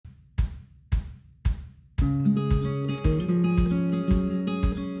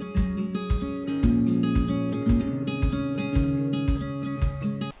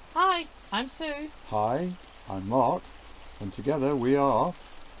I'm Sue. Hi, I'm Mark, and together we are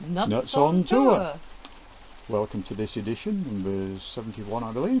Nuts on Tour. Welcome to this edition, number 71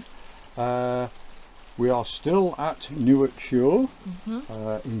 I believe. We are still at Newark Show,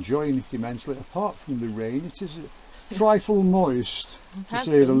 enjoying it immensely. Apart from the rain, it is a trifle moist, to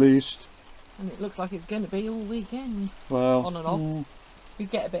say the least. And it looks like it's going to be all weekend, well, on and off. You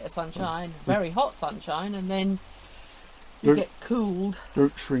get a bit of sunshine, very hot sunshine, and then you get cooled.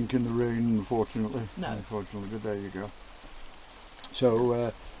 Don't shrink in the rain, unfortunately. No. Unfortunately, but there you go.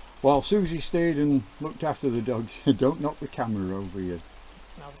 So, while Susie stayed and looked after the dogs, don't knock the camera over you.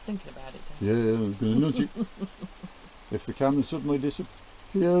 I was thinking about it. Yeah, I'm going to nudge it. If the camera suddenly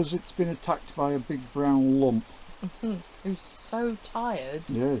disappears, it's been attacked by a big brown lump. Who's so tired.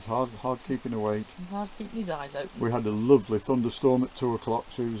 Yeah, it's hard keeping awake. It's hard keeping his eyes open. We had a lovely thunderstorm at 2 o'clock,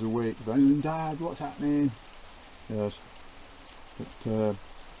 so he was awake then. Dad, what's happening? Yes. But,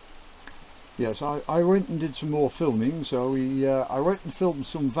 yes, I went and did some more filming. So I went and filmed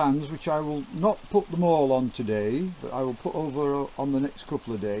some vans, which I will not put them all on today, but I will put over on the next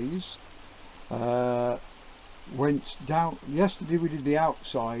couple of days. Went down, yesterday we did the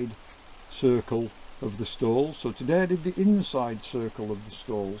outside circle of the stalls, so today I did the inside circle of the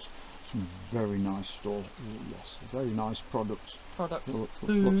stalls. Some very nice stalls. Yes, very nice products.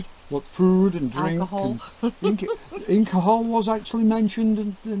 Food. What food and drink. Alcohol. And alcohol was actually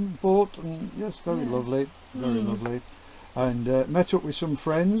mentioned and bought, and yes, very lovely, very lovely. And met up with some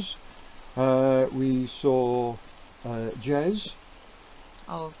friends. We saw Jez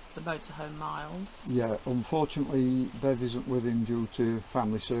Of the Motorhome Miles. Yeah, unfortunately Bev isn't with him due to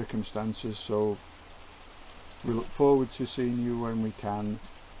family circumstances, so we look forward to seeing you when we can.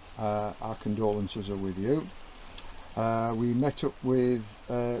 Our condolences are with you. We met up with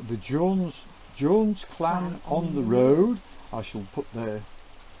the Jonesclan on the road. I shall put their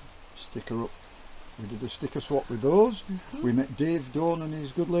sticker up. We did a sticker swap with those. We met Dave Dawn and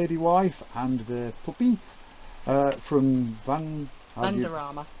his good lady wife and their puppy from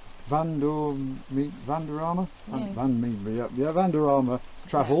Vandromeda. Vandromeda? Vandromeda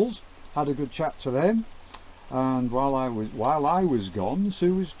Travels. Had a good chat to them. And while I was gone,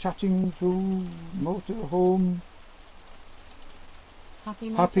 Sue was chatting to Motorhome. Happy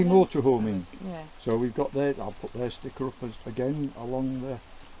Motorhoming. Yeah. So we've got their, I'll put their sticker up again along the,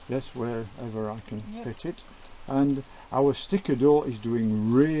 yes, wherever I can fit it. And our sticker door is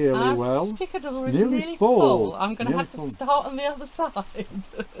doing really well. Our sticker door is nearly full. I'm going to have to start on the other side.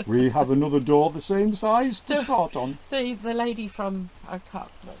 We have another door the same size to start on. The lady from, I'm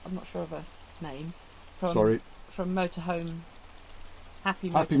not sure of her name. From Motorhome, Happy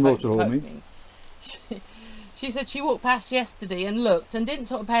Motorhoming. She said she walked past yesterday and looked and didn't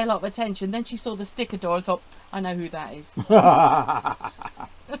sort of pay a lot of attention. Then she saw the sticker door and thought, I know who that is.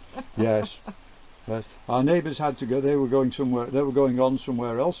 Yes. Our neighbours had to go. They were going somewhere. They were going on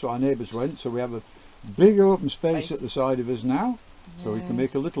somewhere else. So our neighbours went. So we have a big open space at the side of us now. So we can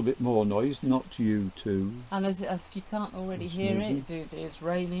make a little bit more noise, not you two. And as if you can't already hear it, it is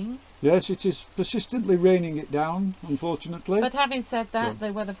raining. Yes, it is persistently raining it down, unfortunately. But having said that,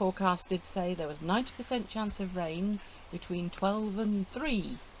 the weather forecast did say there was 90% chance of rain between 12 and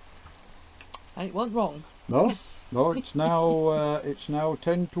 3. And it wasn't wrong. No, no, it's now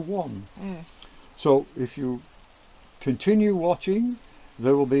 10 to 1. Yes. So if you continue watching,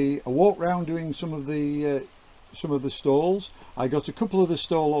 there will be a walk round doing some of the stalls. I got a couple of the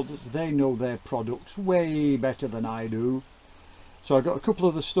stallholders, they know their products way better than I do. So I got a couple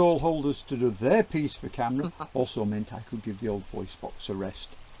of the stall holders to do their piece for camera. Also meant I could give the old voice box a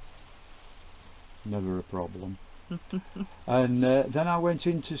rest. Never a problem. And then I went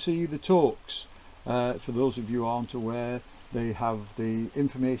in to see the talks. For those of you who aren't aware, they have the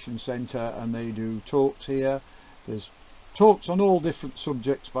information centre and they do talks here. There's talks on all different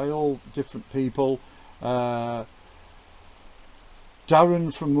subjects by all different people. Darren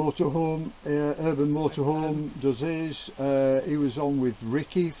from Motorhome, Urban Motorhome, does his. He was on with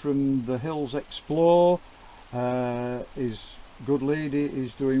Ricky from the Hills Explore. His good lady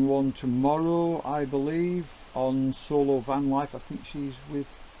is doing one tomorrow, I believe, on solo van life. I think she's with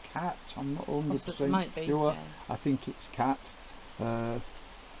Kat. I'm not 100% sure. I think it's Kat.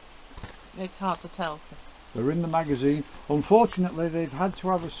 It's hard to tell. They're in the magazine. Unfortunately, they've had to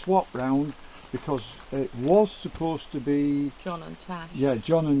have a swap round because it was supposed to be John and Tash. Yeah,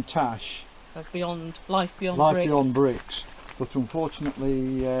 John and Tash. Of Life Beyond Bricks. But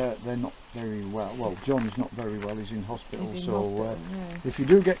unfortunately, they're not very well. Well, John's not very well. He's in hospital. If you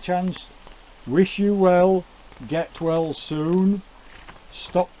do get chance, wish you well. Get well soon.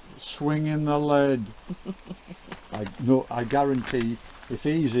 Stop swinging the lead. I guarantee if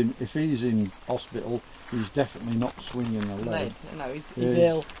he's in hospital, he's definitely not swinging a lead. No, he's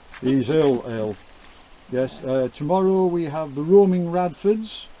ill. He's ill. Yes. Tomorrow we have the Roaming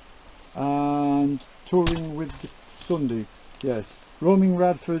Radfords and touring with Sunday. Yes. Roaming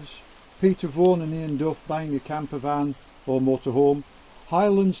Radfords, Peter Vaughan and Ian Duff buying a campervan or motorhome.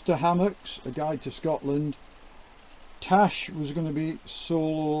 Highlands to Hammocks, a guide to Scotland. Tash was going to be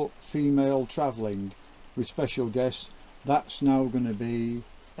solo female travelling with special guests. That's now going to be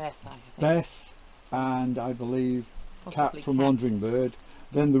Beth and I believe Kat from Wandering Bird.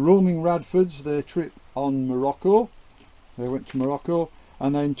 Then the Roaming Radfords, their trip on Morocco. They went to Morocco,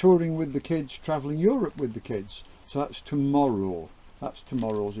 and then touring with the kids, travelling Europe with the kids. So that's tomorrow. That's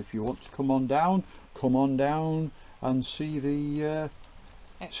tomorrow's. If you want to come on down and see the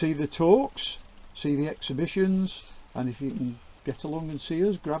talks, see the exhibitions, and if you can get along and see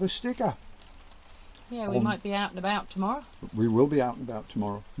us, grab a sticker. Yeah, we might be out and about tomorrow. We will be out and about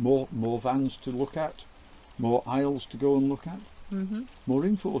tomorrow. More vans to look at, more aisles to go and look at, more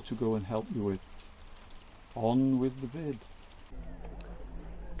info to go and help you with. On with the vid.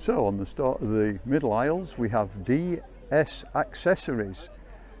 So on the start of the middle aisles we have DS accessories.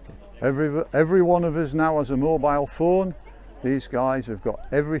 Every one of us now has a mobile phone. These guys have got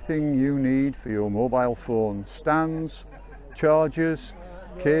everything you need for your mobile phone. Stands, chargers,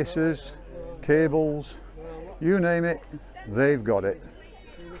 cases, cables, you name it, they've got it.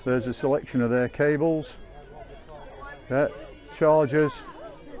 There's a selection of their cables, chargers,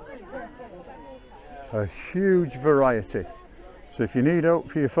 a huge variety. So if you need help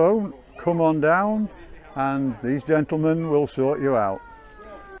for your phone, come on down and these gentlemen will sort you out.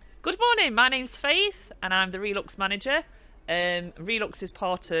 Good morning, my name's Faith and I'm the Relux manager. Relux is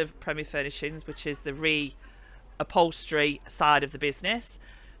part of Premier Furnishings, which is the re-upholstery side of the business.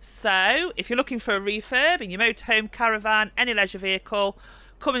 So if you're looking for a refurb in your motorhome, caravan, any leisure vehicle,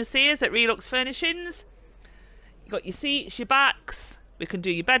 come and see us at Relux Furnishings. You've got your seats, your backs, we can do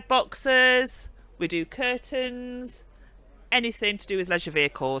your bed boxes, we do curtains, anything to do with leisure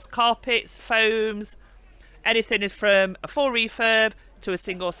vehicles, carpets, foams, anything is from a full refurb to a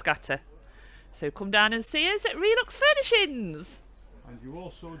single scatter. So come down and see us at Relux Furnishings. And you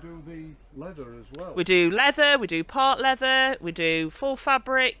also do the leather as well. We do leather, we do part leather, we do full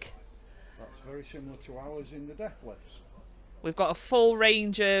fabric. That's very similar to ours in the death lifts. We've got a full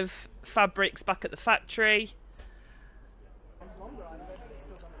range of fabrics back at the factory.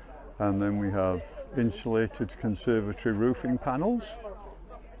 And then we have insulated conservatory roofing panels.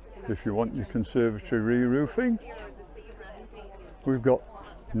 If you want your conservatory re-roofing. We've got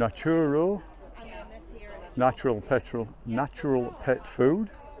Naturo, natural pet food.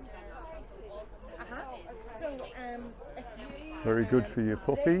 Very good for your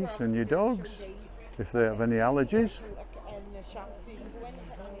puppies and your dogs if they have any allergies.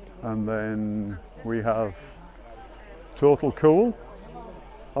 And then we have Total Cool.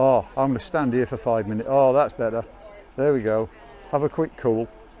 Oh, I'm going to stand here for 5 minutes. Oh, that's better. There we go. Have a quick cool.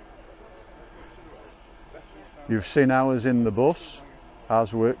 You've seen ours in the bus.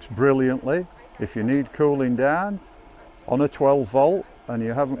 Ours works brilliantly. If you need cooling down on a 12 volt and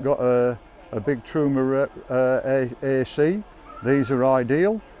you haven't got a big Truma AC, these are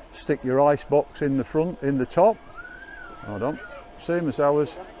ideal. Stick your ice box in the front, in the top. Hold on. Same as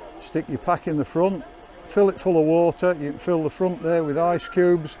ours. Stick your pack in the front, fill it full of water. You can fill the front there with ice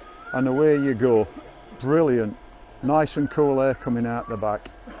cubes and away you go. Brilliant. Nice and cool air coming out the back.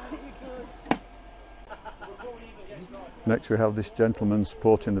 Next we have this gentleman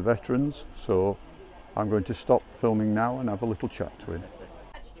supporting the veterans, so I'm going to stop filming now and have a little chat to him.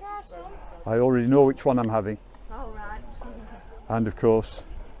 I already know which one I'm having. And of course,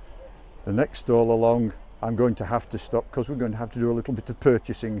 the next stall along, I'm going to have to stop because we're going to have to do a little bit of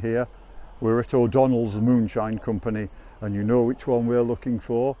purchasing here. We're at O'Donnell's Moonshine Company and you know which one we're looking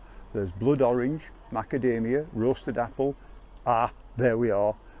for. There's blood orange, macadamia, roasted apple, there we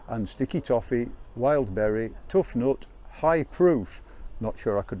are, and sticky toffee, wild berry, tough nut, high proof. Not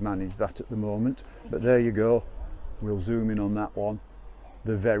sure I could manage that at the moment, but there you go. We'll zoom in on that one.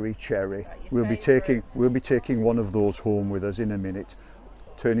 The very cherry. We'll be taking one of those home with us in a minute.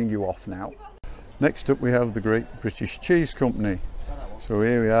 Turning you off now. Next up we have the Great British Cheese Company. So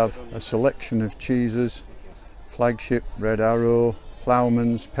here we have a selection of cheeses. Flagship, Red Arrow,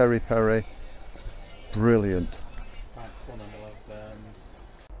 Ploughman's, Peri Peri. Brilliant.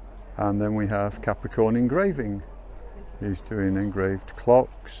 And then we have Capricorn Engraving. He's doing engraved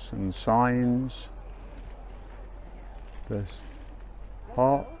clocks and signs. There's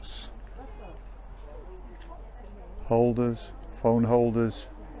hearts, holders, phone holders.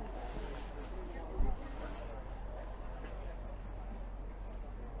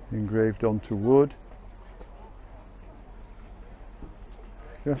 engraved onto wood.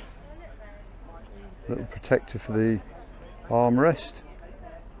 Yeah. Little protector for the armrest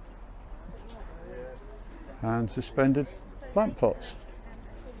and suspended plant pots.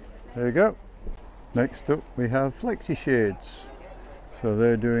 There you go. Next up we have flexi shades. So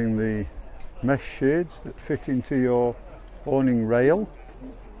they're doing the mesh shades that fit into your awning rail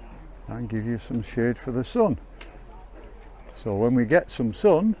and give you some shade for the sun. So when we get some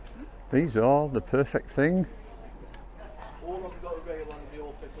sun, these are the perfect thing.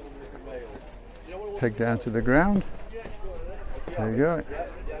 Peg down to the ground. There you go.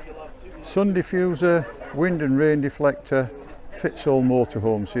 Sun diffuser, wind and rain deflector, fits all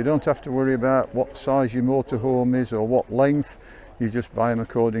motorhomes, so you don't have to worry about what size your motorhome is or what length. You just buy them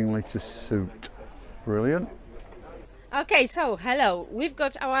accordingly to suit. Brilliant. Okay, so hello, we've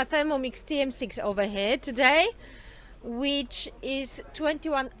got our Thermomix TM6 over here today, which is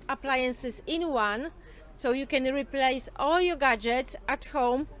 21 appliances in one, so you can replace all your gadgets at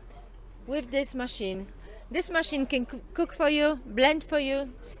home with this machine. This machine can cook for you, blend for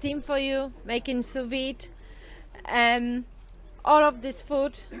you, steam for you, making sous vide. All of this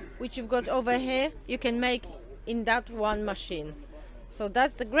food which you've got over here you can make in that one machine. So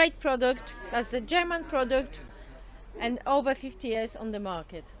that's the great product, that's the German product, and over 50 years on the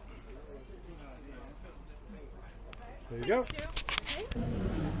market. There you go.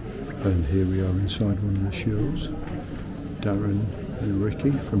 And here we are inside one of the shows. Darren and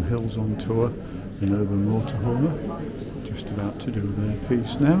Ricky from Hills on Tour and Urban Motorhomer just about to do their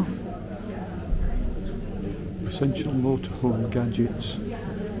piece now. Essential motorhome gadgets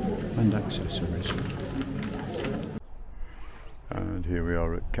and accessories. And here we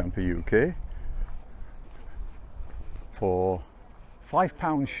are at Camper UK for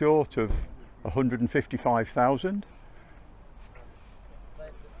 £5 short of 155,000.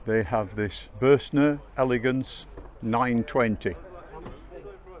 They have this Bürstner Elegance 920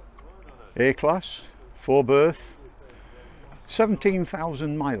 A-Class, 4-berth,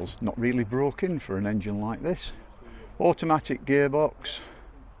 17,000 miles, not really broken for an engine like this. Automatic gearbox,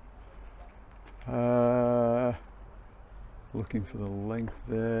 looking for the length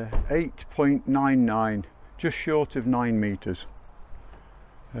there, 8.99, just short of 9 meters.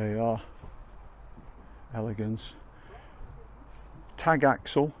 There you are, Elegance. Tag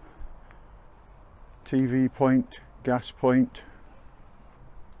axle, TV point, gas point.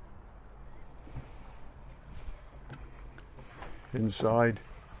 Inside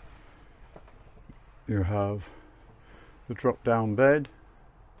you have the drop down bed,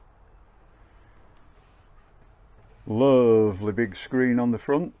 lovely big screen on the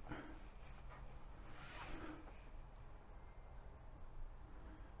front,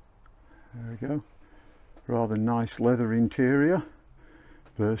 there we go, rather nice leather interior,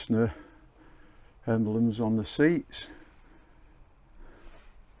 Bürstner emblems on the seats,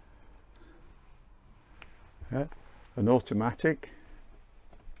 yeah. An automatic,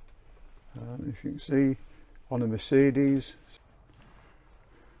 and if you can see on a Mercedes.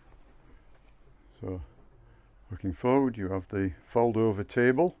 So looking forward you have the fold over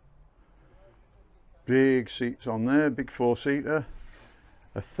table, big seats on there, big 4-seater,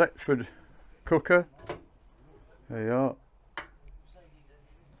 a Thetford cooker, there you are,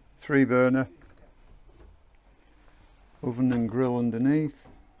 3-burner, oven and grill underneath,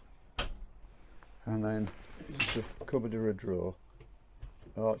 and then just a cupboard or a drawer.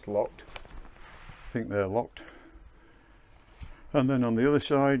 Oh, it's locked. I think they're locked. And then on the other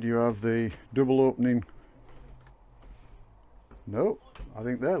side you have the double opening. No, I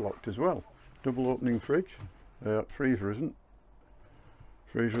think they're locked as well. Double opening fridge. Freezer isn't.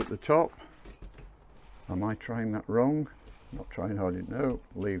 Freezer at the top. Am I trying that wrong? Not trying hard enough. No,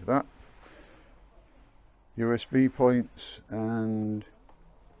 leave that. USB points and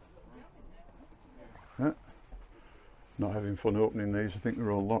not having fun opening these, I think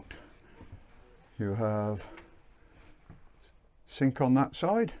they're all locked. You have sink on that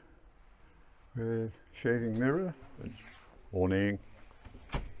side with shaving mirror, awning,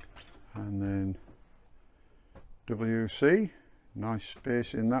 and then WC, nice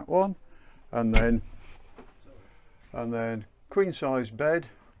space in that one, and then queen size bed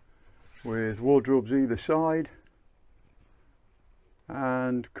with wardrobes either side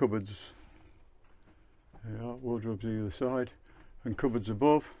and cupboards. Yeah, wardrobes either side and cupboards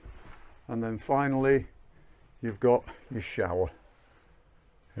above, and then finally you've got your shower.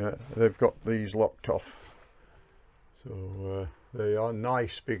 Yeah, they've got these locked off, so they are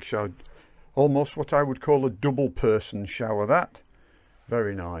nice big shower, almost what I would call a double person shower. That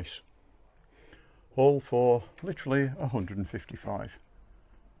very nice, all for literally 155.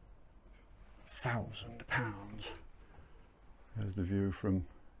 There's the view from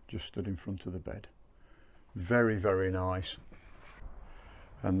just stood in front of the bed. Very, very nice.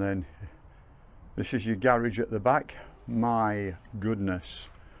 And then this is your garage at the back. My goodness,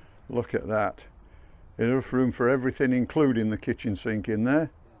 look at that. Enough room for everything, including the kitchen sink in there.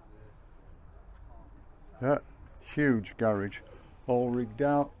 Yeah, huge garage, all rigged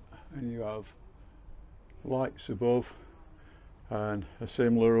out, and you have lights above and a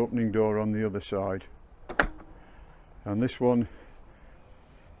similar opening door on the other side. And this one,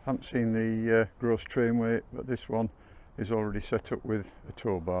 I haven't seen the gross train weight, but this one is already set up with a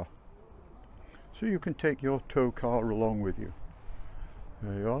tow bar, so you can take your tow car along with you.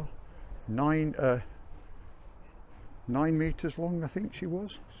 There you are. 9 meters long, I think she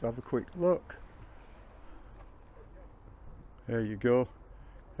was. So have a quick look. There you go.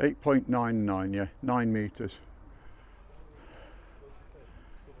 8.99, yeah, 9 meters.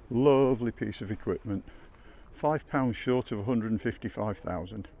 Lovely piece of equipment. £5 short of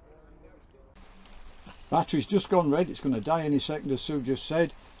 155,000. Battery's just gone red. It's going to die any second, as Sue just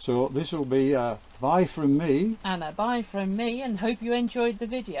said. So this will be a bye from me. And a bye from me, and hope you enjoyed the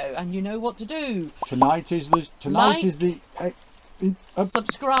video and you know what to do. Tonight is the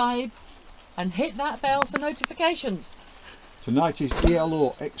subscribe and hit that bell for notifications. Tonight is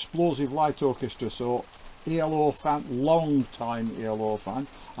ELO, Explosive Light Orchestra, so ELO fan, long time ELO fan.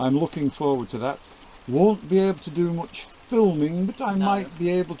 I'm looking forward to that. Won't be able to do much filming, but I might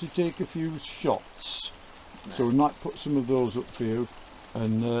be able to take a few shots. So we might put some of those up for you.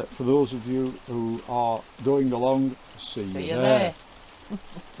 And for those of you who are going along, see you there.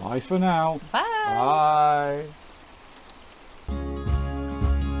 Bye for now. Bye. Bye.